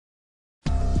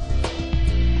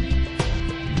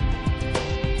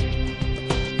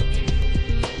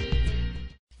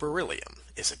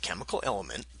is a chemical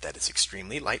element that is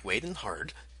extremely lightweight and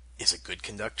hard, is a good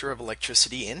conductor of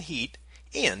electricity and heat,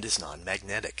 and is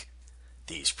non-magnetic.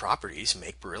 These properties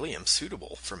make beryllium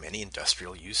suitable for many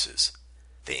industrial uses.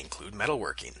 They include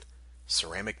metalworking,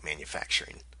 ceramic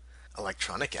manufacturing,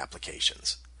 electronic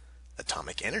applications,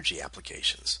 atomic energy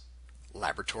applications,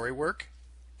 laboratory work,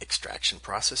 extraction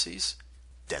processes,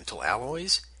 dental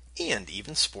alloys, and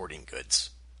even sporting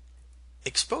goods.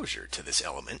 Exposure to this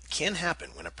element can happen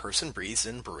when a person breathes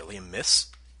in beryllium mists,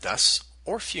 dust,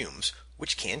 or fumes,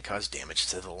 which can cause damage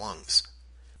to the lungs.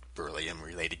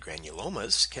 Beryllium-related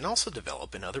granulomas can also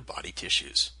develop in other body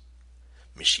tissues.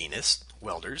 Machinists,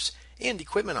 welders, and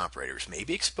equipment operators may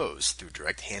be exposed through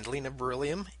direct handling of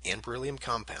beryllium and beryllium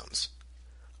compounds.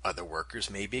 Other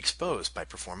workers may be exposed by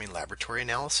performing laboratory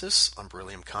analysis on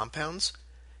beryllium compounds,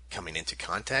 coming into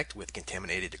contact with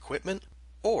contaminated equipment,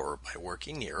 or by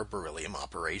working near a beryllium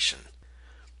operation.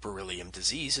 Beryllium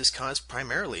disease is caused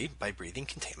primarily by breathing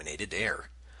contaminated air.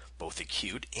 Both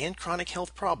acute and chronic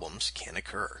health problems can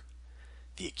occur.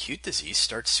 The acute disease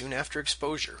starts soon after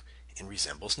exposure and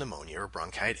resembles pneumonia or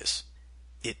bronchitis.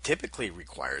 It typically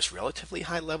requires relatively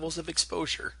high levels of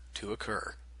exposure to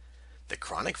occur. The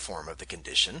chronic form of the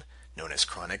condition, known as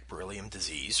chronic beryllium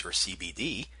disease or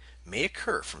CBD, may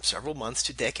occur from several months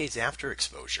to decades after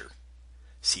exposure.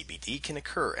 CBD can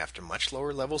occur after much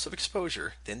lower levels of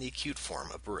exposure than the acute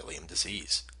form of beryllium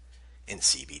disease. In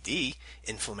CBD,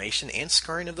 inflammation and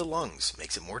scarring of the lungs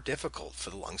makes it more difficult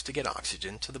for the lungs to get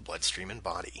oxygen to the bloodstream and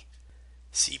body.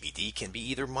 CBD can be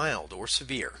either mild or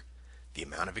severe. The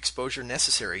amount of exposure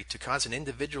necessary to cause an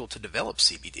individual to develop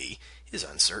CBD is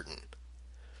uncertain.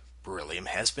 Beryllium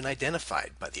has been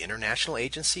identified by the International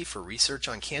Agency for Research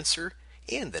on Cancer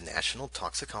and the National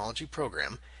Toxicology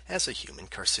Program as a human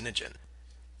carcinogen.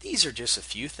 These are just a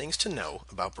few things to know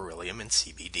about beryllium and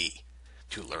CBD.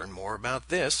 To learn more about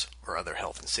this or other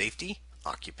health and safety,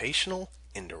 occupational,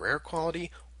 indoor air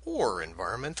quality, or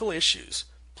environmental issues,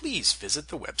 please visit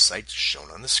the websites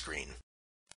shown on the screen.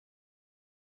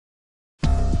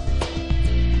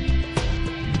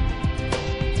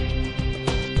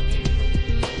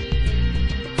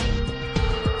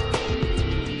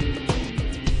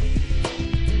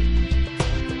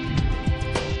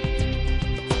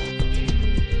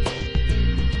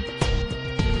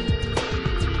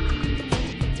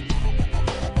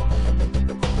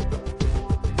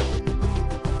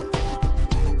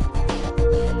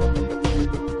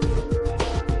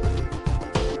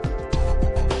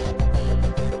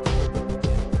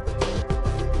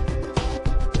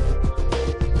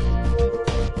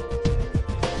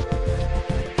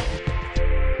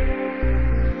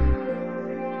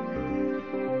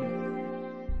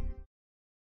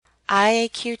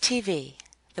 IAQ TV,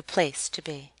 the place to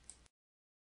be.